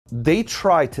they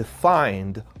try to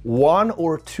find one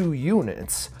or two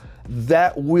units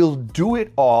that will do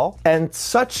it all, and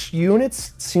such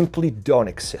units simply don't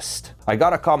exist. I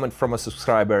got a comment from a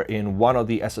subscriber in one of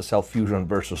the SSL Fusion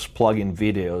versus plugin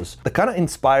videos that kind of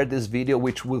inspired this video,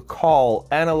 which we'll call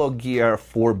Analog Gear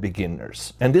for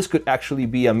Beginners. And this could actually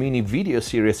be a mini video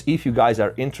series if you guys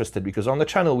are interested, because on the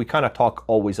channel we kind of talk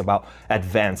always about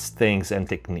advanced things and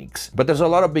techniques. But there's a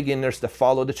lot of beginners that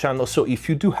follow the channel, so if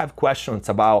you do have questions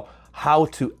about how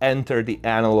to enter the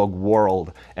analog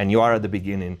world and you are at the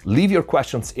beginning, leave your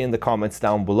questions in the comments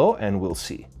down below and we'll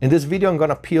see. In this video, I'm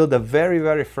gonna peel the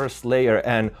very first layer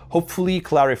and hopefully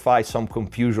clarify some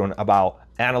confusion about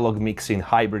analog mixing,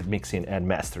 hybrid mixing, and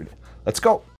mastering. Let's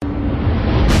go.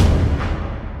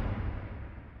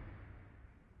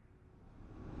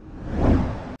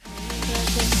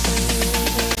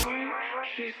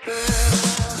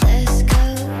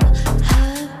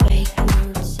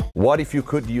 What if you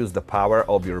could use the power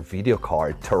of your video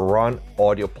card to run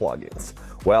audio plugins?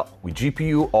 Well, with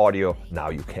GPU Audio, now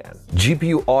you can.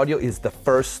 GPU Audio is the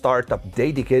first startup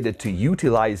dedicated to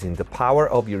utilizing the power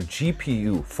of your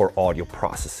GPU for audio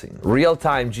processing.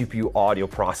 Real-time GPU audio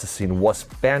processing was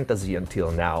fantasy until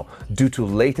now due to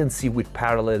latency with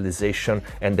parallelization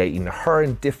and the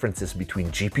inherent differences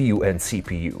between GPU and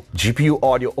CPU. GPU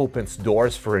Audio opens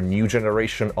doors for a new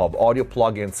generation of audio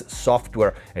plugins,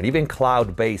 software, and even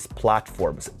cloud-based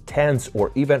platforms, 10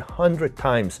 or even 100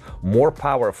 times more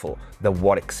powerful than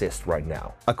what exists right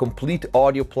now. A complete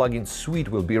audio plugin suite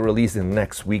will be released in the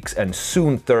next weeks, and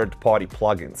soon third-party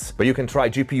plugins. But you can try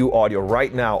GPU Audio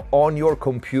right now on your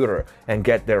computer and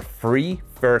get their free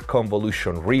Fair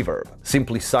Convolution Reverb.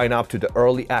 Simply sign up to the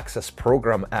early access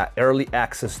program at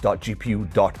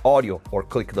earlyaccess.gpu.audio or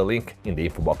click the link in the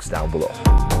info box down below.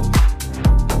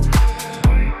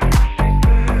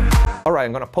 All right,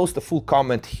 I'm gonna post a full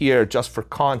comment here just for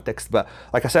context, but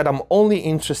like I said, I'm only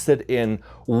interested in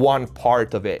one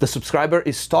part of it. The subscriber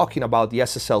is talking about the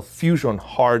SSL Fusion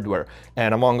hardware,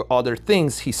 and among other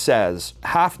things, he says,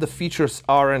 half the features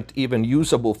aren't even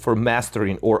usable for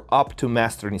mastering or up to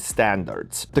mastering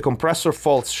standards. The compressor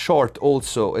falls short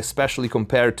also, especially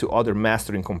compared to other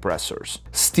mastering compressors.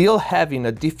 Still having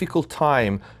a difficult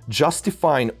time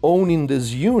justifying owning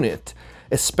this unit,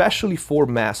 especially for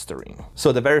mastering.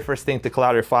 So the very first thing to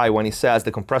clarify when he says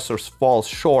the compressors fall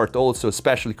short also,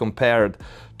 especially compared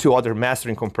to other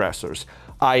mastering compressors,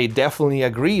 I definitely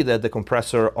agree that the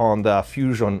compressor on the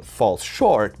Fusion falls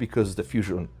short because the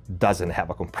Fusion doesn't have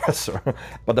a compressor.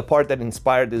 But the part that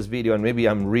inspired this video, and maybe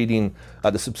I'm reading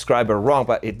the subscriber wrong,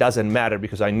 but it doesn't matter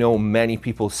because I know many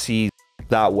people see it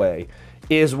that way,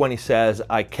 is when he says,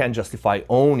 I can justify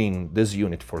owning this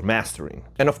unit for mastering.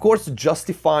 And of course,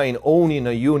 justifying owning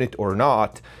a unit or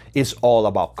not is all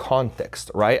about context,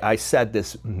 right? I said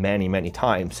this many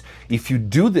times. If you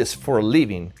do this for a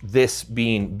living, this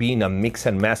being a mix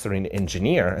and mastering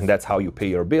engineer, and that's how you pay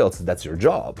your bills, that's your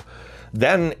job,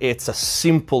 then it's a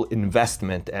simple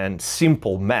investment and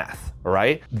simple math,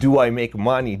 right? Do I make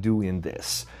money doing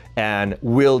this? And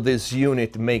will this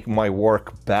unit make my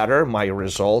work better, my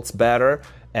results better,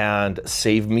 and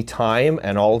save me time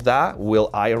and all that? Will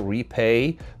I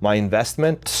repay my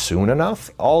investment soon enough?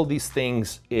 All these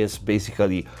things is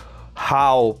basically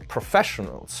how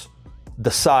professionals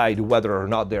decide whether or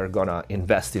not they're gonna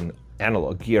invest in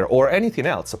analog gear or anything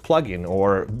else, a plugin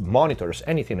or monitors,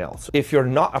 anything else. If you're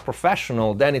not a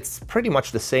professional, then it's pretty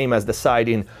much the same as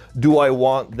deciding, do I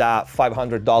want that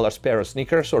 $500 pair of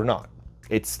sneakers or not?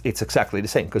 It's exactly the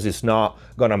same, because it's not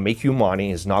gonna make you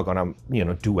money, it's not gonna,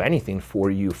 do anything for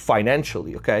you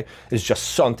financially, okay? It's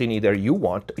just something either you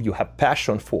want, you have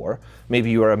passion for.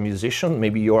 Maybe you're a musician,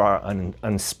 maybe you are an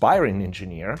aspiring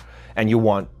engineer, and you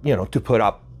want, to put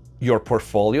up your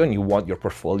portfolio, and you want your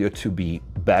portfolio to be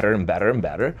better and better and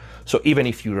better. So even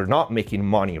if you're not making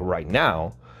money right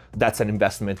now, that's an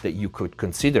investment that you could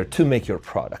consider to make your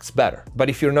products better. But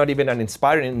if you're not even an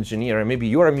inspiring engineer, and maybe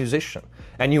you're a musician,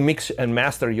 and you mix and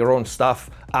master your own stuff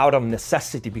out of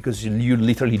necessity because you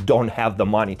literally don't have the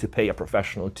money to pay a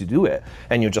professional to do it,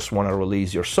 and you just want to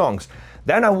release your songs,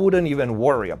 then I wouldn't even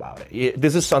worry about it.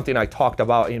 This is something I talked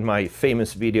about in my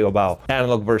famous video about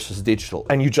analog versus digital.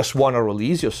 And you just want to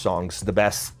release your songs the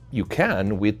best you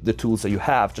can with the tools that you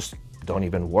have. Just don't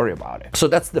even worry about it. So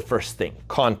that's the first thing.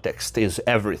 Context is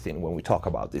everything when we talk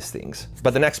about these things.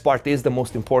 But the next part is the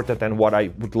most important, and what I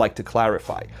would like to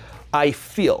clarify. I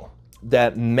feel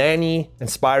that many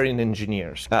aspiring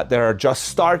engineers that are just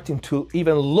starting to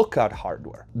even look at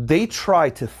hardware, they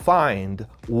try to find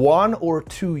one or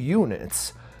two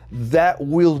units that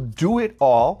will do it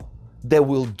all,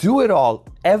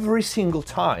 every single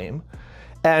time,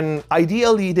 And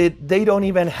ideally, they don't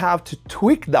even have to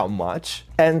tweak that much.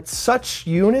 And such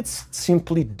units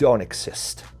simply don't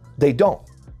exist. They don't.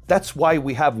 That's why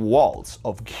we have walls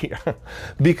of gear.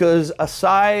 Because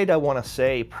aside, I want to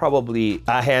say, probably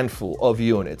a handful of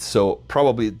units, so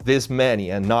probably this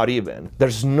many and not even,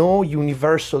 there's no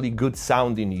universally good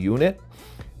sounding unit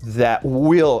that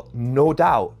will, no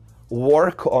doubt,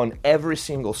 work on every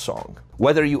single song.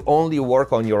 Whether you only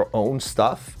work on your own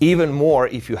stuff, even more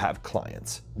if you have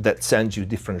clients that send you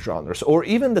different genres, or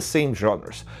even the same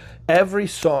genres. Every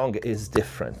song is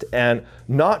different, and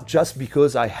not just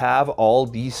because I have all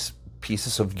these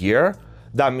pieces of gear,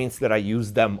 that means that I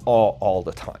use them all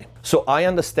the time. So I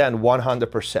understand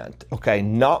 100%, okay,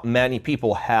 not many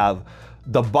people have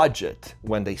the budget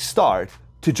when they start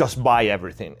to just buy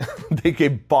everything they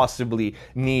could possibly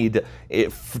need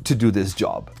to do this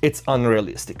job. It's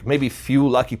unrealistic. Maybe few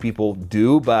lucky people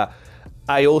do, but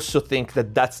I also think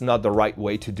that that's not the right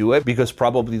way to do it, because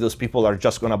probably those people are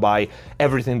just gonna buy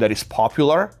everything that is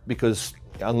popular, because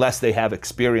unless they have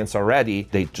experience already,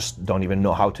 they just don't even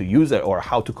know how to use it or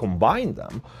how to combine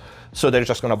them. So they're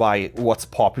just gonna buy what's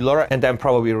popular and then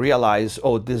probably realize,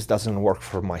 oh, this doesn't work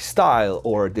for my style,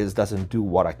 or this doesn't do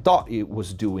what I thought it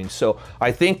was doing. So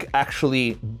I think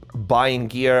actually buying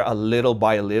gear a little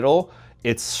by little,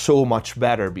 it's so much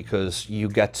better, because you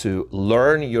get to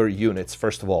learn your units,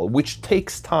 first of all, which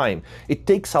takes time. It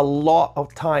takes a lot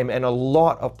of time and a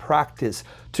lot of practice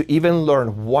to even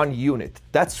learn one unit.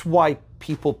 That's why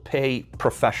people pay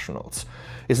professionals.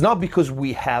 It's not because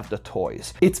we have the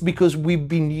toys. It's because we've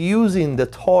been using the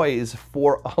toys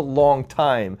for a long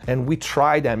time, and we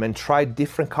try them and try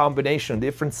different combinations,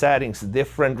 different settings,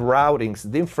 different routings,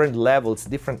 different levels,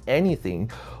 different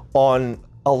anything on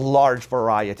a large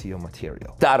variety of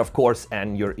material. That, of course,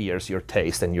 and your ears, your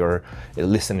taste, and your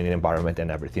listening environment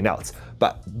and everything else.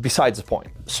 But besides the point.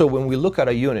 So when we look at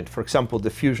a unit, for example,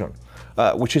 the Fusion,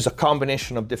 which is a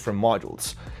combination of different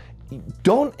modules,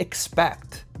 don't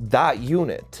expect that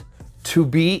unit to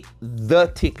be the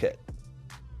ticket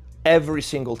every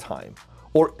single time,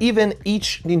 or even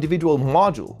each individual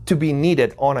module to be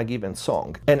needed on a given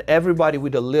song. And everybody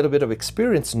with a little bit of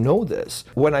experience know this.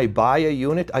 When I buy a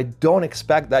unit, I don't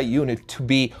expect that unit to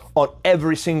be on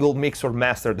every single mix or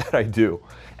master that I do.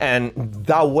 And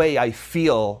that way I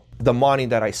feel the money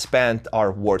that I spent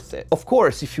are worth it. Of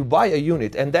course, if you buy a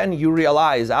unit and then you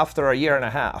realize after a year and a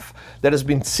half that has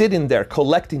been sitting there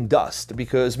collecting dust,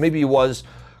 because maybe it was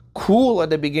cool at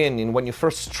the beginning when you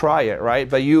first try it, right?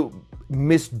 But you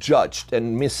misjudged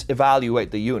and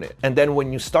misevaluate the unit. And then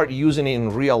when you start using it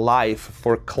in real life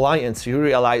for clients, you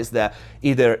realize that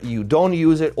either you don't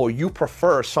use it or you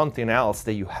prefer something else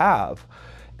that you have,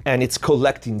 and it's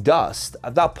collecting dust.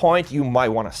 At that point, you might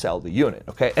want to sell the unit,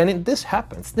 okay? And this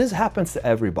happens to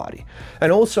everybody.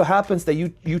 And also happens that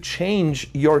you change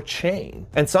your chain,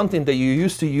 and something that you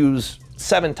used to use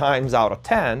 7 times out of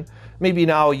 10, maybe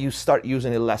now you start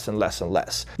using it less and less and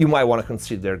less. You might want to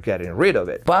consider getting rid of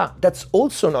it. But that's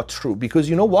also not true, because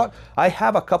you know what? I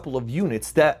have a couple of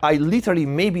units that I literally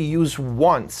maybe use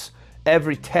once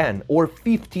every 10 or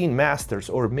 15 masters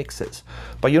or mixes.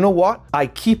 But you know what? I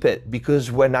keep it,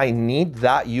 because when I need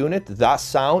that unit, that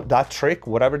sound, that trick,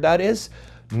 whatever that is,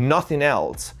 nothing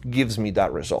else gives me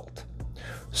that result.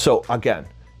 So again,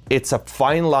 it's a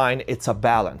fine line, it's a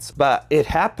balance. But it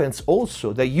happens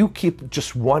also that you keep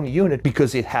just one unit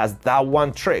because it has that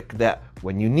one trick that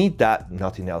when you need that,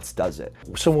 nothing else does it.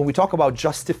 So when we talk about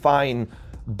justifying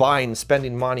buying,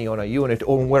 spending money on a unit,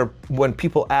 or when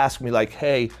people ask me like,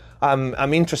 hey,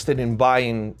 I'm interested in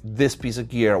buying this piece of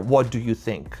gear, what do you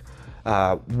think?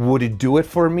 Would it do it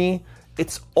for me?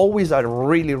 It's always a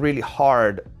really, really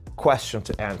hard question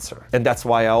to answer. And that's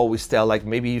why I always tell, like,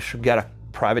 maybe you should get a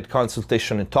private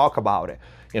consultation and talk about it,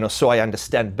 you know, so I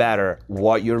understand better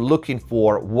what you're looking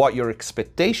for, what your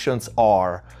expectations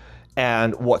are,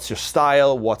 and what's your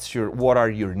style, what are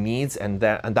your needs, and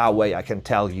that way I can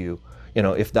tell you, you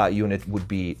know, if that unit would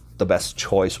be the best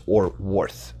choice or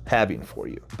worth having for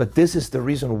you. But this is the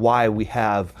reason why we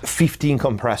have 15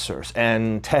 compressors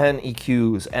and 10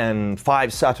 EQs and 5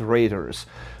 saturators,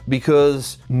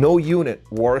 because no unit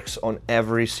works on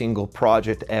every single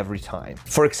project every time.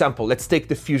 For example, let's take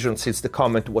the Fusion, since the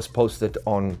comment was posted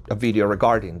on a video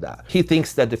regarding that. He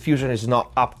thinks that the Fusion is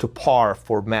not up to par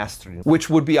for mastering, which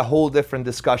would be a whole different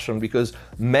discussion, because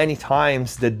many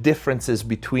times the differences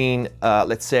between,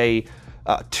 let's say,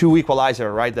 2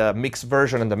 equalizer, right? The mixed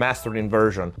version and the mastering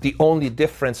version. The only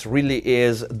difference really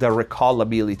is the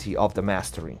recallability of the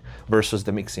mastering versus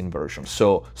the mixing version.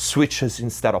 So switches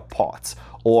instead of pots,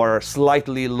 or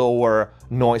slightly lower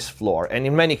noise floor. And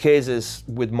in many cases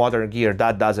with modern gear,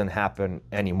 that doesn't happen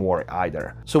anymore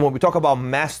either. So when we talk about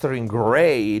mastering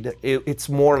grade, it's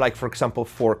more like, for example,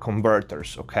 for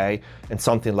converters, okay? And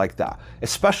something like that.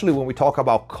 Especially when we talk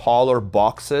about color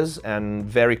boxes and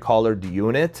very colored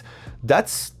unit,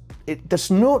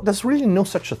 there's really no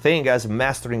such a thing as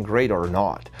mastering grade or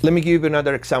not. Let me give you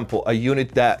another example, a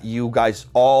unit that you guys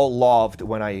all loved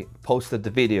when I posted the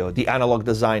video, the Analog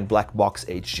Design Black Box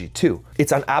HG2.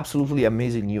 It's an absolutely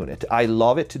amazing unit. I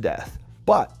love it to death.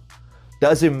 But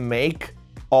does it make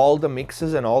all the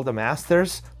mixes and all the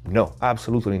masters? No,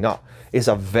 absolutely not. It's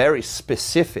a very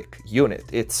specific unit.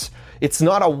 It's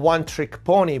not a one-trick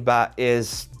pony, but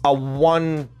is a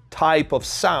one type of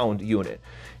sound unit.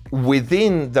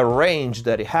 Within the range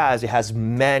that it has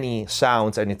many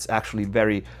sounds, and it's actually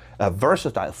very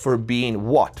versatile for being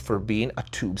what? For being a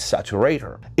tube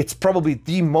saturator. It's probably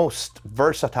the most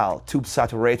versatile tube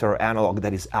saturator analog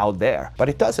that is out there, but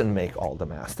it doesn't make all the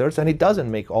masters and it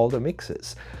doesn't make all the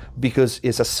mixes because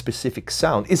it's a specific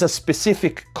sound. It's a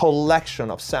specific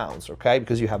collection of sounds, okay?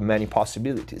 Because you have many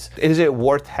possibilities. Is it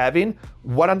worth having?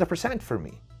 100% for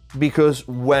me, because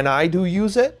when I do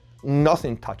use it,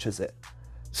 nothing touches it.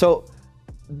 So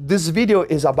this video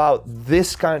is about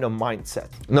this kind of mindset,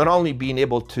 not only being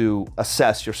able to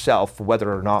assess yourself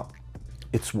whether or not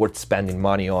it's worth spending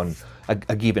money on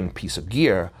a given piece of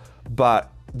gear,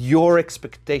 but your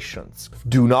expectations.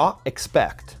 Do not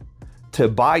expect to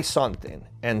buy something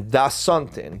and that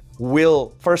something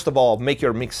will, first of all, make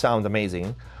your mix sound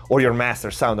amazing or your master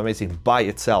sound amazing by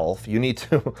itself. You need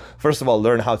to, first of all,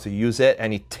 learn how to use it,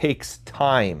 and it takes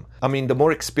time. I mean, the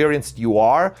more experienced you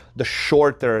are, the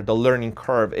shorter the learning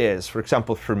curve is. For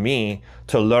example, for me,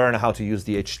 to learn how to use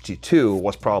the HG2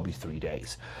 was probably 3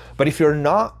 days. But if you're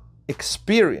not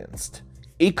experienced,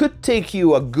 it could take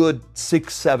you a good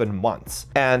 6-7 months.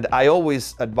 And I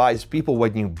always advise people,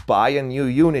 when you buy a new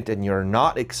unit and you're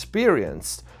not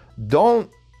experienced, don't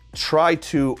try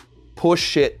to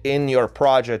push it in your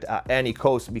project at any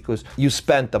cost because you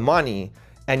spent the money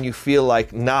and you feel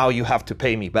like now you have to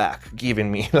pay me back,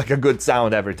 giving me like a good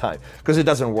sound every time, because it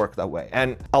doesn't work that way.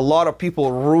 And a lot of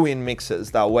people ruin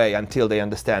mixes that way until they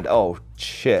understand, oh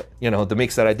shit, you know, the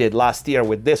mix that I did last year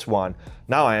with this one,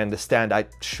 now I understand I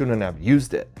shouldn't have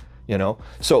used it, you know?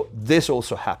 So this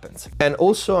also happens. And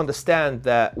also understand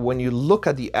that when you look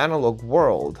at the analog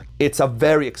world, it's a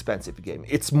very expensive game.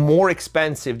 It's more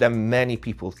expensive than many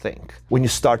people think when you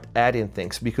start adding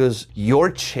things, because your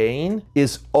chain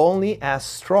is only as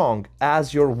strong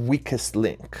as your weakest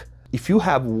link. If you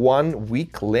have one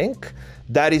weak link,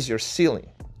 that is your ceiling.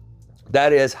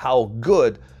 That is how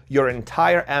good your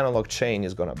entire analog chain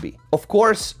is gonna be. Of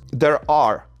course, there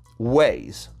are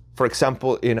ways, for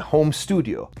example, in home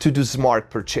studio, to do smart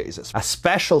purchases. A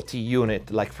specialty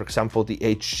unit, like for example, the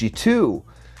HG2,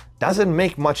 doesn't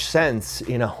make much sense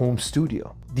in a home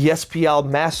studio. The SPL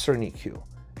Master EQ,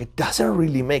 it doesn't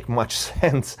really make much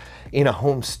sense in a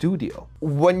home studio.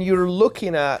 When you're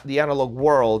looking at the analog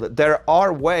world, there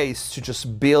are ways to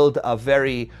just build a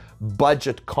very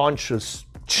budget-conscious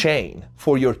chain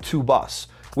for your two bus,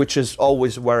 which is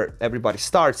always where everybody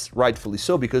starts, rightfully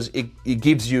so, because it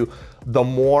gives you the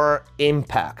more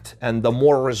impact and the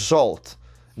more result,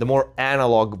 the more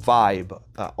analog vibe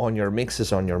on your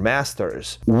mixes, on your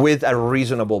masters, with a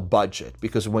reasonable budget.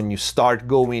 Because when you start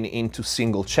going into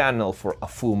single channel for a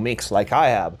full mix like I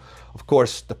have, of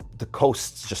course, the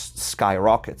costs just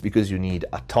skyrocket because you need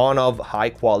a ton of high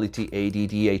quality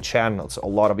ADDA channels, a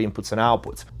lot of inputs and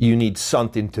outputs. You need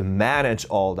something to manage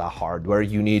all that hardware.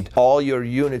 You need all your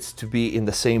units to be in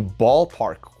the same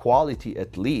ballpark quality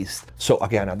at least. So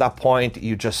again, at that point,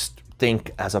 you just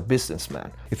think as a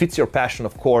businessman. If it's your passion,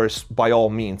 of course, by all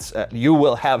means, you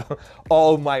will have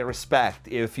all my respect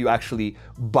if you actually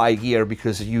buy gear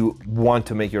because you want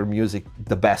to make your music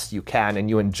the best you can and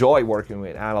you enjoy working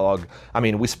with analog. I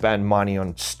mean, we spend money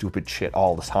on stupid shit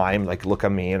all the time. Like, look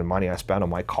at me and the money I spend on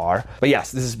my car. But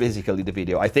yes, this is basically the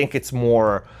video. I think it's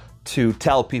more to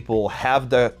tell people,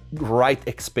 have the right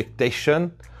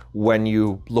expectation when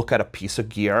you look at a piece of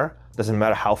gear. Doesn't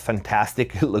matter how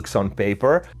fantastic it looks on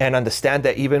paper, and understand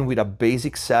that even with a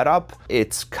basic setup,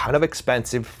 it's kind of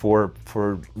expensive for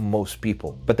most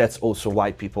people. But that's also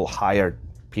why people hire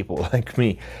people like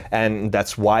me, and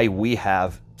that's why we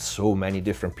have so many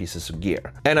different pieces of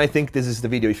gear. And I think this is the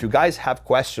video. If you guys have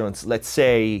questions, let's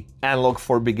say analog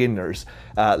for beginners,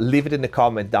 leave it in the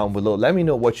comment down below. Let me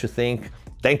know what you think.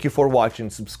 Thank you for watching.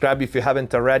 Subscribe if you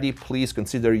haven't already. Please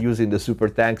consider using the super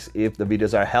thanks if the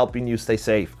videos are helping you. Stay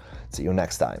safe. See you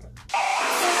next time.